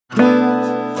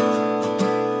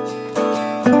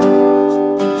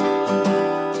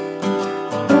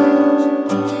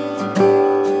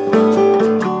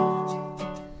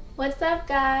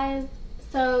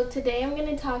today I'm going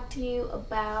to talk to you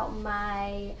about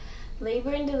my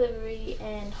labor and delivery,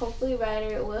 and hopefully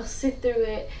Ryder will sit through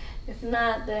it. If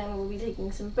not, then we'll be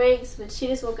taking some breaks. But she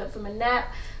just woke up from a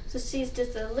nap, so she's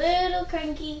just a little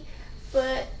cranky,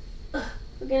 but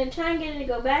we're going to try and get her to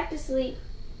go back to sleep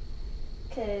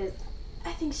because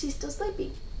I think she's still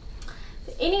sleepy.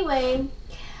 But anyway,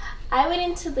 I went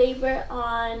into labor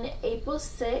on April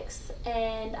 6th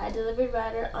and I delivered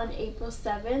Ryder on April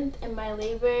 7th, and my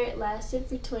labor lasted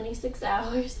for 26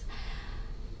 hours.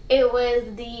 It was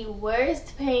the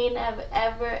worst pain I've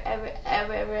ever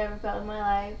felt in my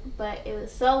life, but it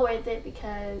was so worth it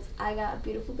because I got a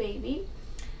beautiful baby.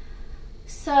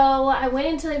 So I went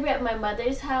into labor at my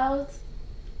mother's house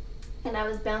and I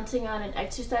was bouncing on an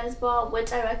exercise ball,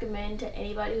 which I recommend to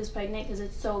anybody who's pregnant because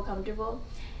it's so comfortable.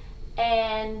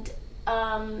 And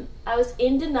I was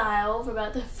in denial for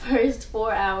about the first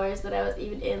 4 hours that I was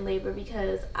even in labor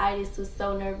because I just was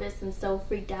so nervous and so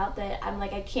freaked out that I'm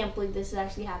like, I can't believe this is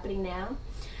actually happening now.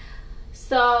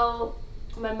 So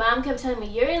my mom kept telling me,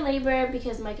 you're in labor,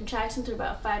 because my contractions were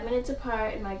about 5 minutes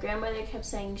apart, and my grandmother kept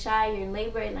saying, Shy, you're in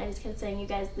labor, and I just kept saying, you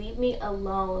guys leave me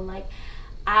alone. Like,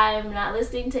 I'm not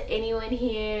listening to anyone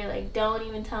here. Like, don't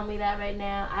even tell me that right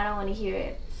now. I don't want to hear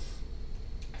it.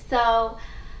 So,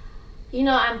 you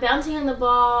know, I'm bouncing on the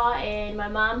ball, and my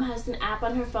mom has an app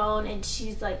on her phone, and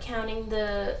she's like counting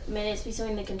the minutes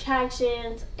between the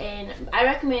contractions. And I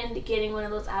recommend getting one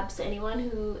of those apps to anyone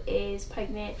who is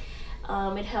pregnant.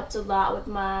 It helps a lot with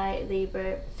my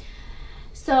labor.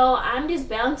 So I'm just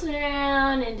bouncing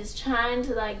around and just trying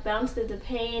to like bounce through the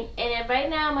pain. And right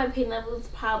now my pain level is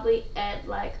probably at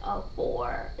like a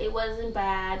 4. It wasn't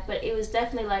bad, but it was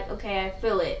definitely like, okay, I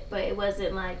feel it, but it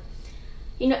wasn't like,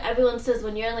 you know, everyone says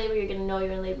when you're in labor, you're going to know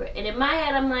you're in labor. And in my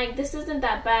head, I'm like, this isn't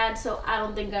that bad, so I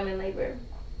don't think I'm in labor.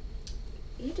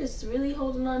 You're just really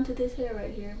holding on to this hair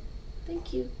right here.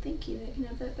 Thank you. Thank you. I can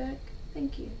have that back.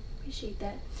 Thank you. Appreciate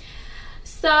that.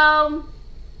 So,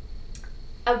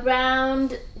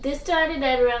 this started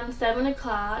at around 7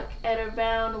 o'clock. At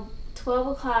around 12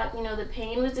 o'clock, you know, the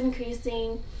pain was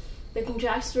increasing. The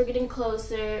contractions were getting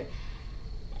closer.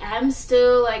 I'm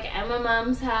still like at my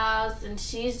mom's house, and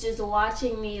she's just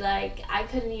watching me. Like, I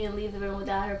couldn't even leave the room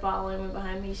without her following me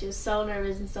behind me. She was so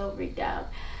nervous and so freaked out.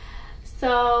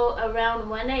 So around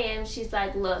 1 a.m. she's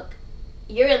like, look,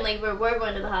 you're in labor, we're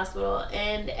going to the hospital.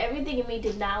 And everything in me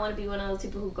did not want to be one of those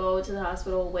people who go to the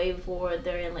hospital way before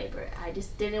they're in labor. I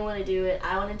just didn't want to do it.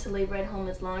 I wanted to labor at home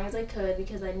as long as I could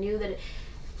because I knew that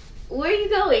where are you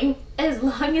going? As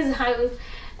long as I was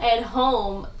at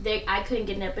home, I couldn't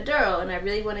get an epidural, and I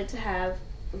really wanted to have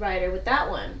Ryder with that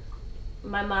one.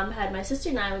 My mom had my sister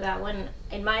and I with that one.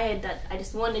 In my head, that I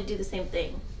just wanted to do the same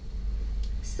thing.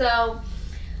 So,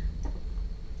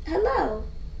 hello,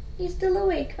 you're still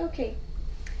awake? Okay.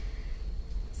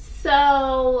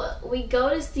 So we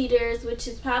go to Cedars, which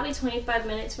is probably 25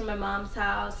 minutes from my mom's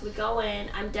house. We go in.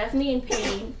 I'm definitely in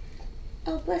pain.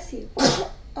 Oh, bless you.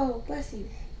 Oh, bless you.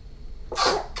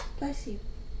 Bless you.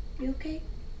 You okay?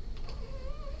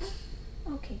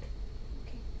 Okay.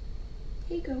 Okay.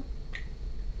 Here you go.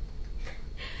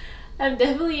 I'm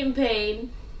definitely in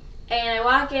pain. And I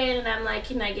walk in and I'm like,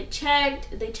 can I get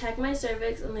checked? They check my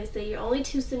cervix and they say, you're only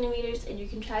 2 centimeters and your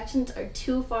contractions are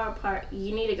too far apart.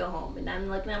 You need to go home. And I'm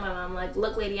looking at my mom like,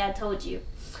 look, lady, I told you.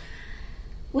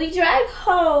 We drive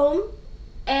home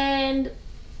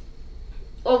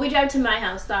we drive to my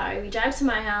house, sorry. We drive to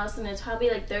my house, and it's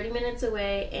probably like 30 minutes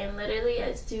away, and literally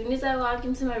as soon as I walk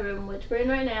into my room, which we're in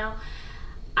right now,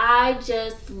 I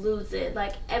just lose it.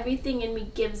 Like, everything in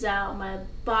me gives out. My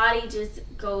body just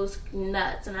goes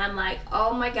nuts, and I'm like,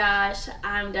 oh my gosh,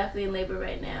 I'm definitely in labor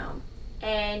right now.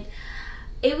 And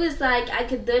it was like I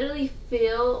could literally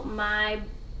feel my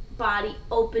body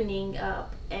opening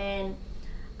up, and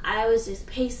I was just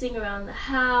pacing around the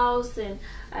house, and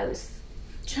I was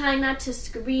trying not to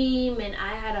scream, and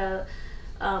I had a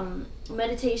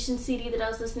meditation CD that I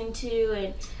was listening to,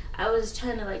 and I was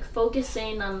trying to like focus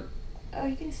in on. Are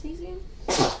you gonna sneeze again?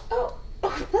 Oh,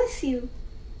 bless you.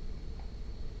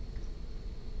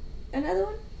 Another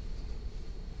one?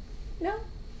 No?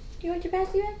 You want your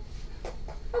passy back?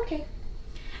 Okay.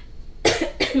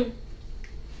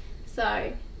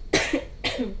 Sorry.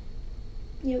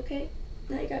 You okay?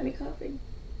 Now you got me coughing.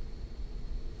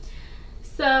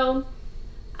 So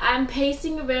I'm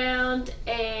pacing around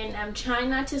and I'm trying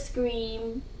not to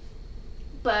scream,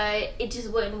 but it just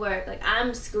wouldn't work. Like,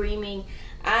 I'm screaming,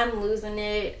 I'm losing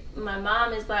it. My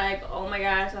mom is like, oh my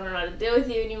gosh, I don't know how to deal with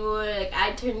you anymore. Like,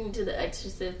 I turned into the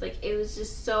exorcist. Like, it was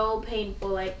just so painful.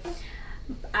 Like,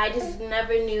 I just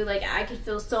never knew, like, I could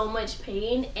feel so much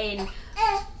pain. And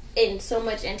in so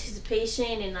much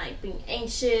anticipation and like being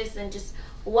anxious and just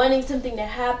wanting something to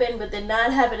happen but then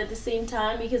not happen at the same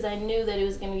time because I knew that it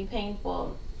was going to be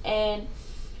painful. And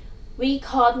we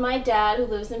called my dad, who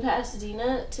lives in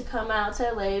Pasadena, to come out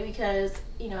to LA because,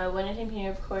 you know, I wanted him here,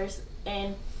 of course.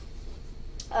 And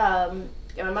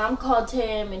my mom called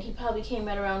him, and he probably came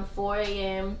at around 4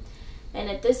 a.m. And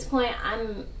at this point,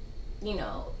 you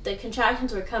know, the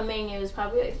contractions were coming. It was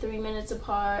probably like 3 minutes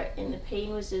apart, and the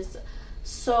pain was just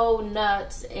so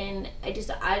nuts. And I just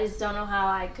don't know how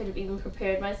I could have even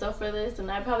prepared myself for this.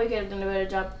 And I probably could have done a better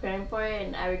job preparing for it.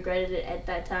 And I regretted it at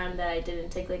that time that I didn't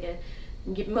take like a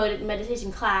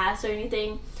meditation class or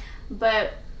anything.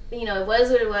 But, you know, it was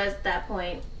what it was at that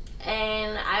point.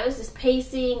 And I was just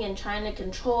pacing and trying to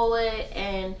control it,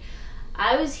 and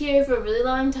I was here for a really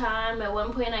long time. At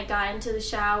one point I got into the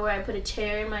shower, I put a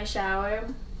chair in my shower,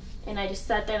 and I just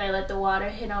sat there and I let the water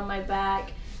hit on my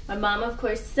back. My mom, of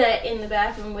course, sat in the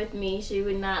bathroom with me. She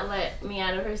would not let me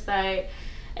out of her sight.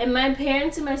 And my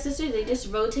parents and my sister, they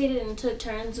just rotated and took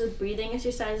turns with breathing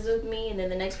exercises with me, and then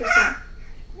the next person...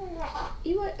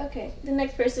 The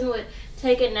next person would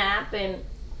take a nap, and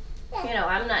you know,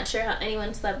 I'm not sure how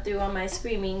anyone slept through all my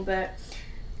screaming, but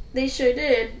they sure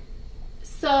did.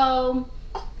 So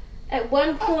at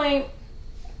one point,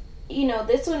 you know,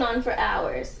 this went on for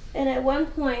hours, and at one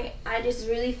point I just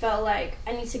really felt like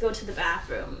I need to go to the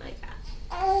bathroom,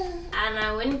 and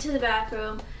I went into the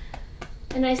bathroom,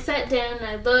 and I sat down and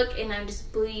I look, and I'm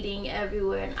just bleeding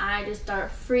everywhere, and I just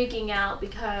start freaking out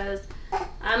because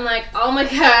I'm like, oh my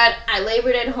god, I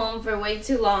labored at home for way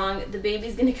too long. The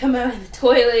baby's gonna come out of the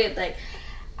toilet. Like,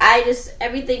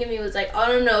 everything in me was like,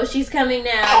 oh no, she's coming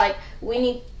now. Like,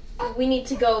 we need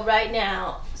to go right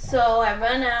now. So I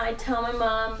run out, I tell my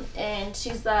mom, and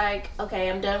she's like, okay,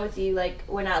 I'm done with you. Like,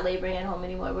 we're not laboring at home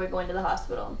anymore. We're going to the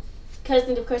hospital. Because,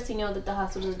 of course, you know that the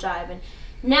hospital's a drive. And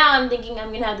now I'm thinking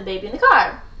I'm gonna have the baby in the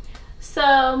car.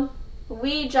 So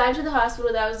we drive to the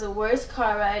hospital. That was the worst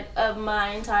car ride of my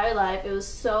entire life. It was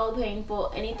so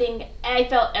painful. I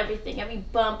felt everything. Every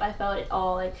bump, I felt it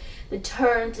all. Like the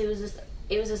turns, it was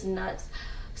just nuts.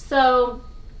 So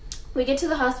we get to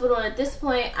the hospital, and at this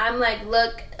point, I'm like,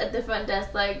 look at the front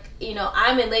desk, like, you know,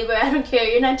 I'm in labor. I don't care.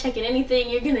 You're not checking anything.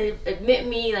 You're gonna admit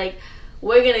me. Like,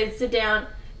 we're gonna sit down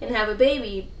and have a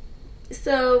baby.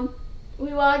 So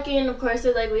we walk in. Of course,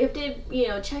 they're like, we have to, you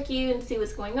know, check you and see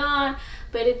what's going on.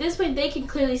 But at this point, they can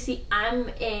clearly see I'm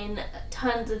in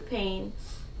tons of pain.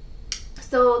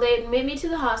 So they admit me to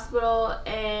the hospital,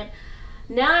 and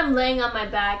now I'm laying on my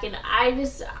back, and I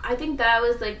think that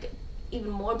was like even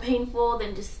more painful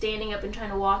than just standing up and trying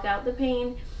to walk out the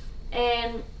pain.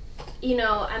 And, you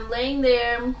know, I'm laying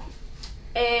there,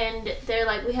 and they're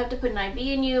like, we have to put an IV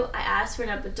in you. I asked for an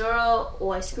epidural,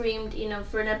 or I screamed, you know,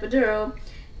 for an epidural.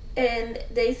 And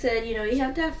they said, you know, you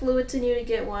have to have fluids in you to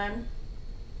get one.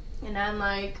 And I'm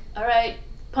like, all right,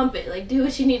 pump it. Like, do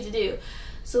what you need to do.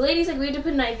 So lady's like, we have to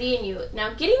put an IV in you.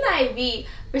 Now, getting the IV,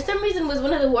 for some reason, was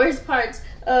one of the worst parts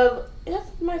of...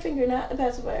 That's my finger, not a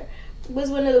pacifier.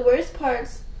 Was one of the worst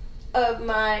parts of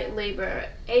my labor.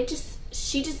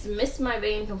 She just missed my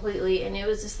vein completely. And it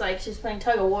was just like she was playing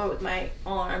tug of war with my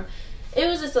arm. It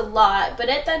was just a lot. But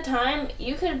at that time,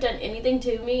 you could have done anything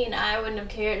to me, and I wouldn't have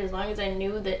cared as long as I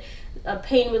knew that a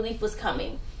pain relief was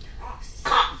coming.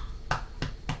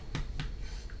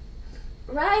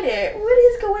 Ryder, what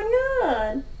is going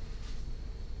on?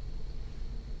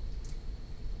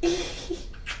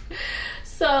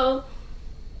 So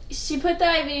she put the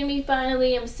IV in me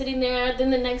finally. I'm sitting there.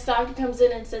 Then the next doctor comes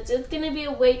in and says, it's going to be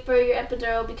a wait for your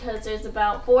epidural because there's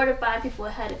about 4 to 5 people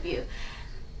ahead of you.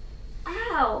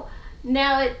 Ow.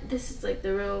 Now this is like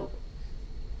the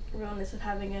realness of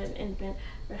having an infant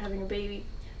or having a baby.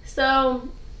 So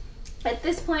at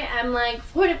this point, I'm like,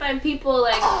 4 to 5 people,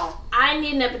 like, I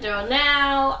need an epidural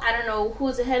now. I don't know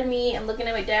who's ahead of me. I'm looking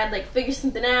at my dad, like, figure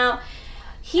something out.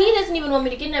 He doesn't even want me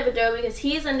to get an epidural because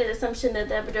he's under the assumption that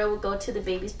the epidural will go to the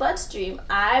baby's bloodstream.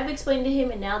 I've explained to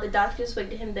him, and now the doctor explained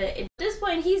to him that at this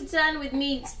point, he's done with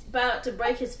me about to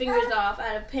break his fingers off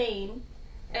out of pain.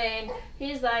 And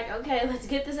he's like, okay, let's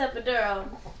get this epidural.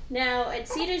 Now, at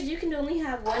Cedars, you can only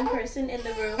have one person in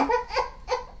the room.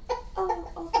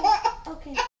 Oh,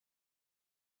 okay.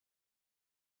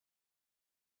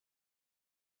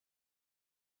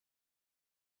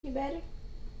 You better?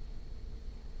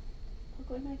 I'm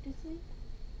going back to sleep?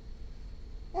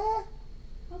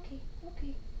 Okay.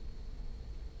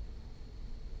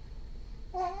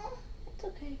 It's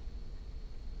okay.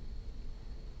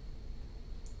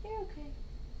 You're okay.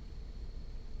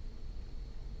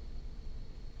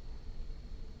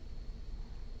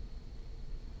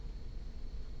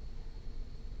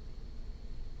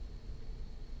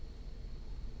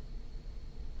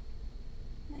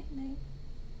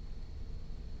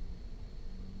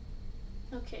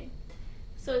 Okay.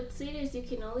 So at Cedars, you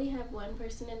can only have one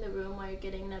person in the room while you're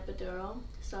getting an epidural.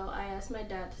 So I asked my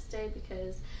dad to stay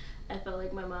because I felt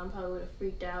like my mom probably would have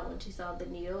freaked out when she saw the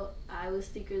needle. I was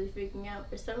secretly freaking out.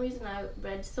 For some reason, I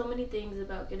read so many things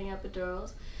about getting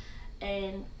epidurals,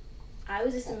 and I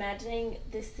was just imagining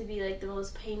this to be like the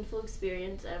most painful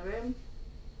experience ever.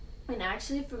 And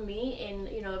actually for me, and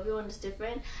you know, everyone is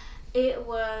different, it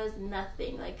was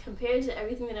nothing. Like compared to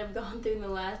everything that I've gone through in the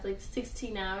last like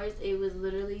 16 hours, it was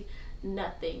literally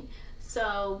nothing.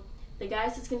 So the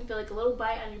guy's just gonna feel like a little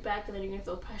bite on your back, and then you're gonna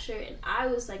feel pressure. And I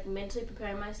was like mentally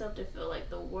preparing myself to feel like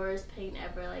the worst pain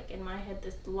ever. Like in my head,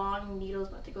 this long needle's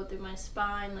about to go through my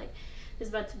spine. Like it's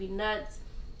about to be nuts.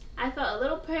 I felt a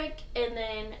little prick, and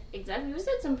then exactly, you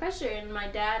said, some pressure. And my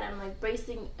dad, I'm like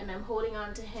bracing and I'm holding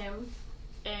on to him,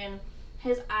 and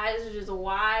his eyes are just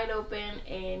wide open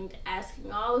and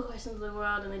asking all the questions of the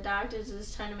world, and the doctor's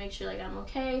just trying to make sure like I'm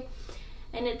okay.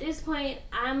 And at this point,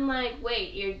 I'm like,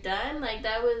 wait, you're done? Like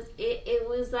that was it. It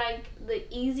was like the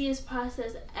easiest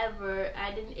process ever.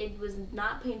 It was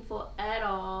not painful at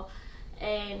all,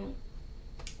 and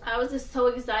I was just so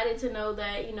excited to know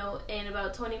that, you know, in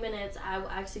about 20 minutes, I will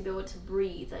actually be able to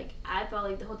breathe. Like, I felt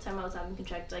like the whole time I was having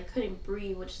contractions, I couldn't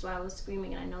breathe, which is why I was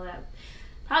screaming. And I know that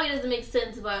probably doesn't make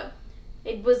sense, but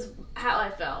it was how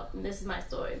I felt. And this is my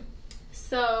story.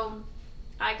 So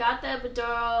I got the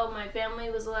epidural. My family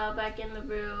was allowed back in the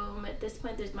room. At this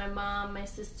point, there's my mom, my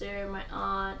sister, my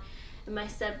aunt, and my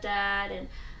stepdad. And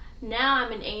now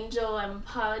I'm an angel. I'm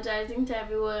apologizing to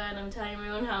everyone. I'm telling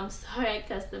everyone how I'm sorry I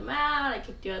cussed them out. I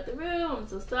kicked you out the room. I'm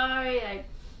so sorry.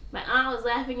 My aunt was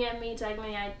laughing at me, telling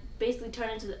me I basically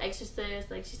turned into the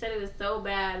exorcist. Like, she said it was so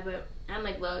bad, but I'm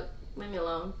like, look, leave me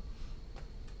alone.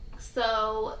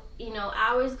 So, you know,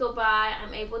 hours go by.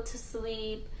 I'm able to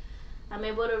sleep. I'm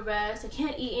able to rest. I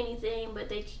can't eat anything, but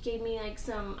they gave me like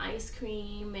some ice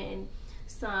cream and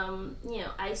some, you know,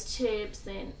 ice chips.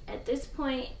 And at this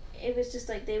point, it was just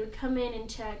like they would come in and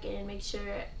check and make sure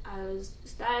I was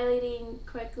dilating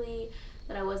correctly,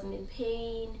 that I wasn't in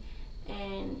pain,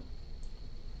 and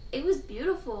it was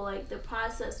beautiful. Like the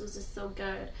process was just so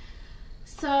good.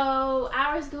 So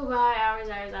hours go by, hours,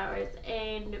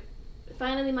 and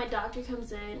finally my doctor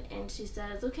comes in and she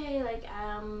says, okay, like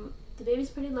the baby's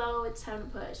pretty low, it's time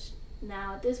to push.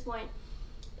 Now at this point,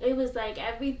 it was like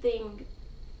every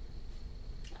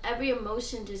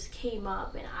emotion just came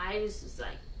up, and I just was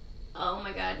like, oh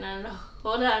my god, no,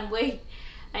 hold on, wait,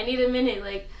 I need a minute.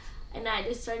 Like, and I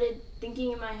just started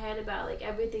thinking in my head about like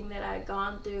everything that I'd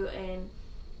gone through, and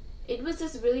it was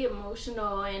just really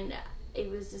emotional, and it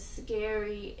was just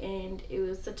scary, and it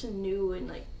was such a new and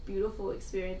like beautiful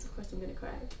experience. Of course I'm gonna cry.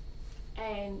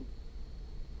 And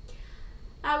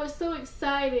I was so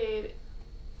excited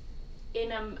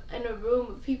in a room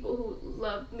of people who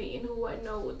loved me and who I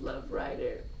know would love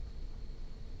RYDER.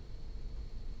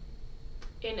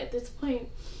 And at this point,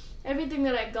 everything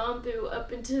that I'd gone through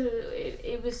up until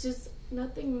it was just,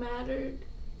 nothing mattered.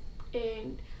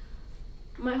 And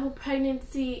my whole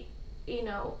pregnancy, you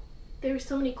know, there were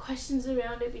so many questions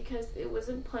around it because it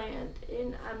wasn't planned.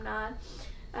 And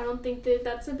I don't think that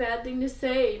that's a bad thing to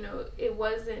say, you know, it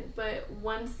wasn't. But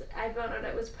once I found out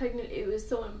I was pregnant, it was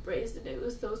so embraced and it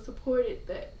was so supported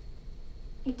that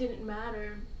it didn't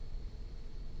matter.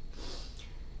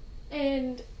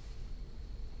 And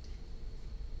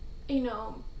you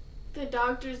know, the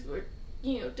doctors were,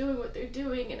 you know, doing what they're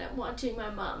doing, and I'm watching my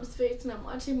mom's face, and I'm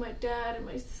watching my dad and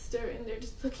my sister, and they're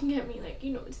just looking at me like,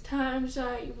 you know, it's time,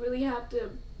 Shy, you really have to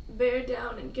bear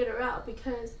down and get her out,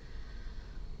 because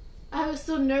I was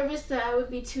so nervous that I would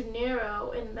be too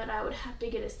narrow and that I would have to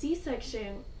get a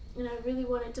C-section, and I really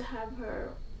wanted to have her.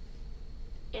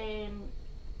 And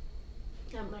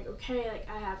I'm like, okay, like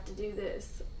I have to do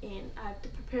this, and I have to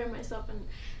prepare myself, and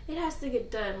it has to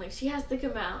get done. Like, she has to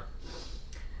come out.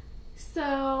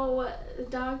 So the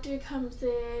doctor comes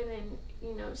in, and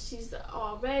you know, she's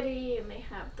all ready, and they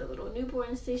have the little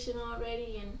newborn station all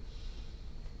ready, and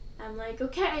I'm like,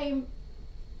 okay,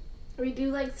 we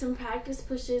do like some practice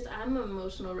pushes. I'm an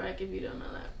emotional wreck if you don't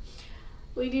know that.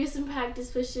 We do some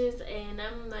practice pushes, and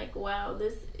I'm like, wow,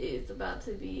 this is about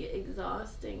to be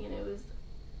exhausting. And it was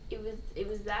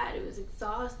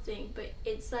exhausting, but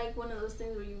it's like one of those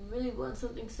things where you really want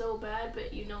something so bad,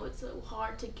 but you know it's so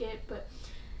hard to get, but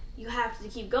you have to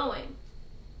keep going.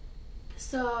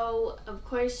 So of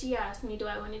course she asked me, do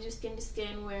I want to do skin to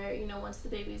skin, where, you know, once the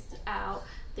baby's out,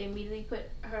 they immediately put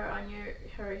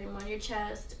him on your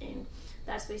chest, and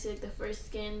that's basically the first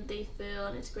skin they fill,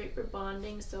 and it's great for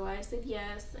bonding. So I said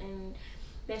yes, and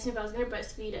they asked me if I was going to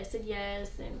breastfeed. I said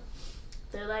yes, and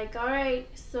they're like, all right.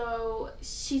 So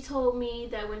she told me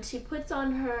that when she puts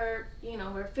on her, you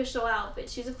know, her official outfit,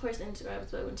 she's of course into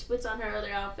scrubs, but when she puts on her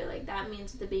other outfit, like, that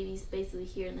means the baby's basically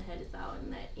here and the head is out,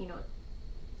 and that, you know,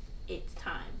 it's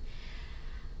time.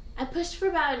 I pushed for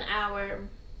about an hour,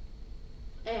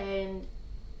 and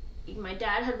my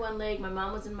dad had one leg, my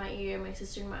mom was in my ear, my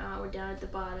sister and my aunt were down at the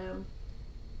bottom.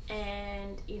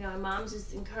 And, you know, my mom's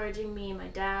just encouraging me, and my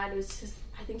dad was just,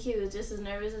 I think he was just as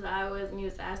nervous as I was, and he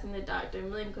was asking the doctor a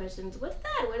million questions. What's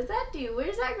that? What does that do?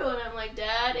 Where's that going? I'm like,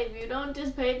 Dad, if you don't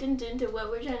just pay attention to what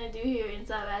we're trying to do here and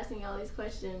stop asking all these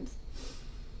questions.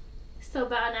 So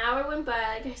about an hour went by,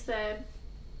 like I said,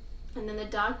 and then the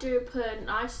doctor put an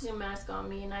oxygen mask on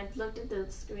me, and I looked at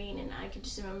the screen, and I could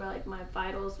just remember, like, my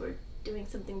vitals were doing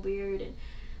something weird, and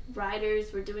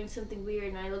RYDERs were doing something weird,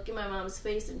 and I look at my mom's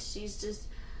face, and she's just,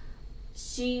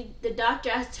 the doctor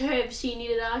asked her if she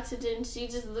needed oxygen. She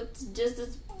just looked just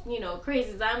as, you know,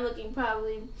 crazy as I'm looking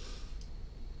probably.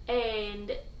 And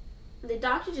the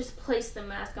doctor just placed the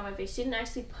mask on my face. She didn't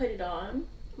actually put it on.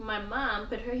 My mom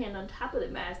put her hand on top of the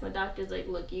mask. My doctor's like,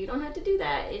 look, you don't have to do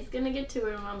that. It's going to get to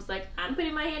her. My mom's like, I'm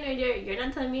putting my hand right there. You're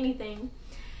not telling me anything.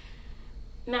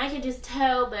 And I could just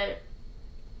tell that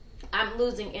I'm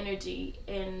losing energy.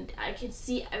 And I can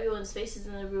see everyone's faces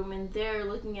in the room, and they're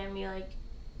looking at me like,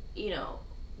 you know,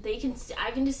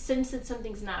 I can just sense that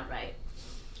something's not right.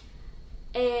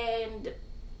 And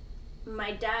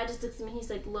my dad just looks at me, he's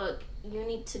like, look, you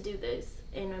need to do this.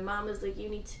 And my mom was like, you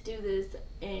need to do this.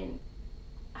 And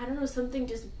I don't know, something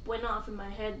just went off in my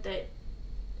head that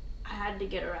I had to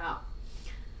get her out.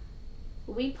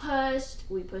 I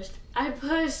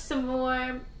pushed some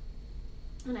more,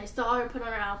 and I saw her put on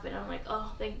her outfit. I'm like,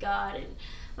 oh, thank God. And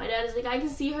my dad is like, I can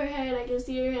see her head,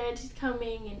 she's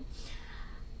coming.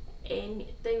 And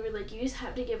they were like, you just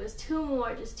have to give us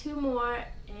just two more.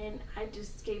 And I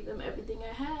just gave them everything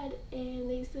I had. And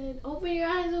they said, open your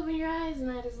eyes.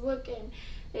 And I just look, and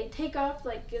they take off,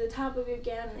 like, the top of your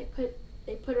gown, and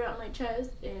they put her on my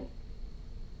chest. And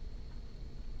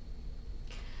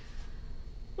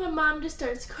my mom just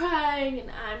starts crying, and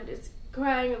I'm just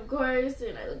crying, of course.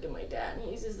 And I look at my dad, and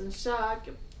he's just in shock.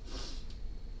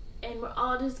 And we're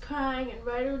all just crying. And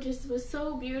RYDER just was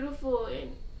so beautiful,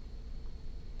 and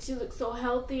she looked so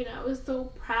healthy, and I was so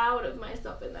proud of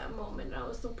myself in that moment. And I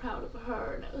was so proud of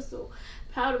her, and I was so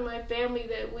proud of my family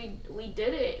that we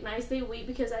did it. And I say we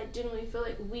because I genuinely feel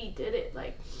like we did it.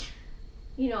 Like,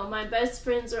 you know, my best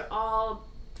friends are all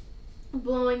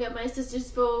blowing up my sister's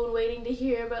phone waiting to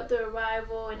hear about the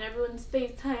arrival, and everyone's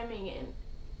FaceTiming, and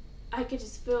I could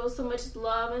just feel so much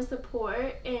love and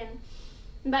support. And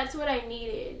that's what I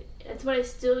needed. That's what I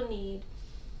still need.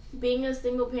 Being a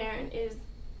single parent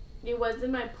it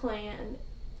wasn't my plan,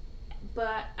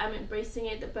 but I'm embracing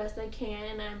it the best I can,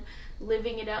 and I'm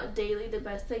living it out daily the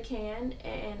best I can.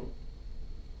 And,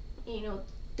 you know,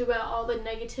 throughout all the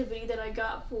negativity that I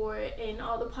got for it and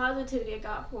all the positivity I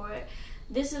got for it,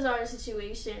 this is our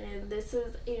situation, and this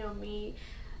is, you know, me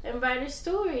and RYDER's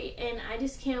story. And I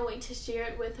just can't wait to share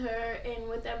it with her and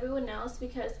with everyone else,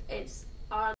 because it's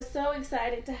I'm so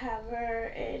excited to have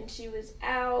her. And she was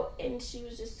out, and she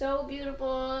was just so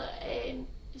beautiful, and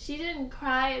she didn't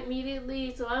cry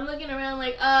immediately, so I'm looking around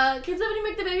like, can somebody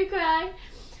make the baby cry?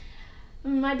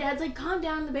 And my dad's like, calm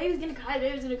down, the baby's gonna cry,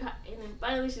 And then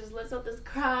finally she just lets out this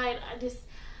cry, and I just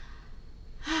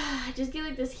get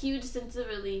like this huge sense of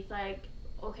relief, like,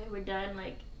 okay, we're done,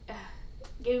 like,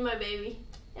 give me my baby,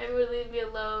 everyone leave me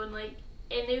alone, like.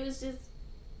 And it was just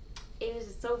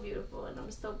so beautiful, and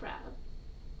I'm so proud.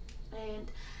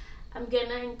 And I'm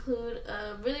gonna include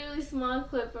a really, really small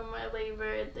clip from my labor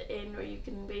at the end, where you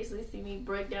can basically see me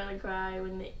break down and cry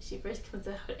when she first comes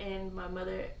out, and my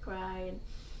mother cry. And,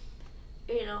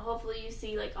 you know, hopefully you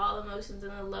see, like, all the emotions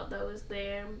and the love that was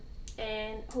there.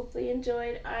 And hopefully you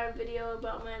enjoyed our video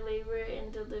about my labor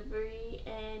and delivery,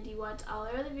 and you watch all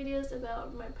our other videos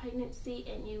about my pregnancy,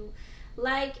 and you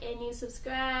like and you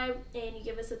subscribe and you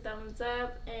give us a thumbs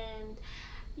up. And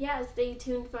yeah, stay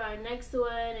tuned for our next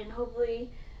one, and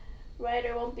hopefully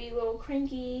RYDER won't be a little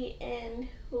cranky, and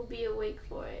we'll be awake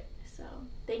for it. So,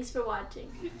 thanks for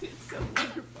watching. You did so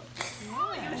wonderful.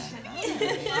 Oh, you're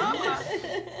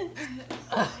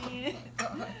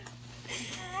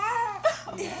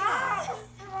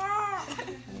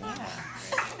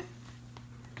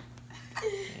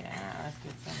Yeah, let's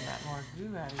get some of that more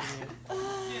goo out of you.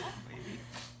 Yeah, baby.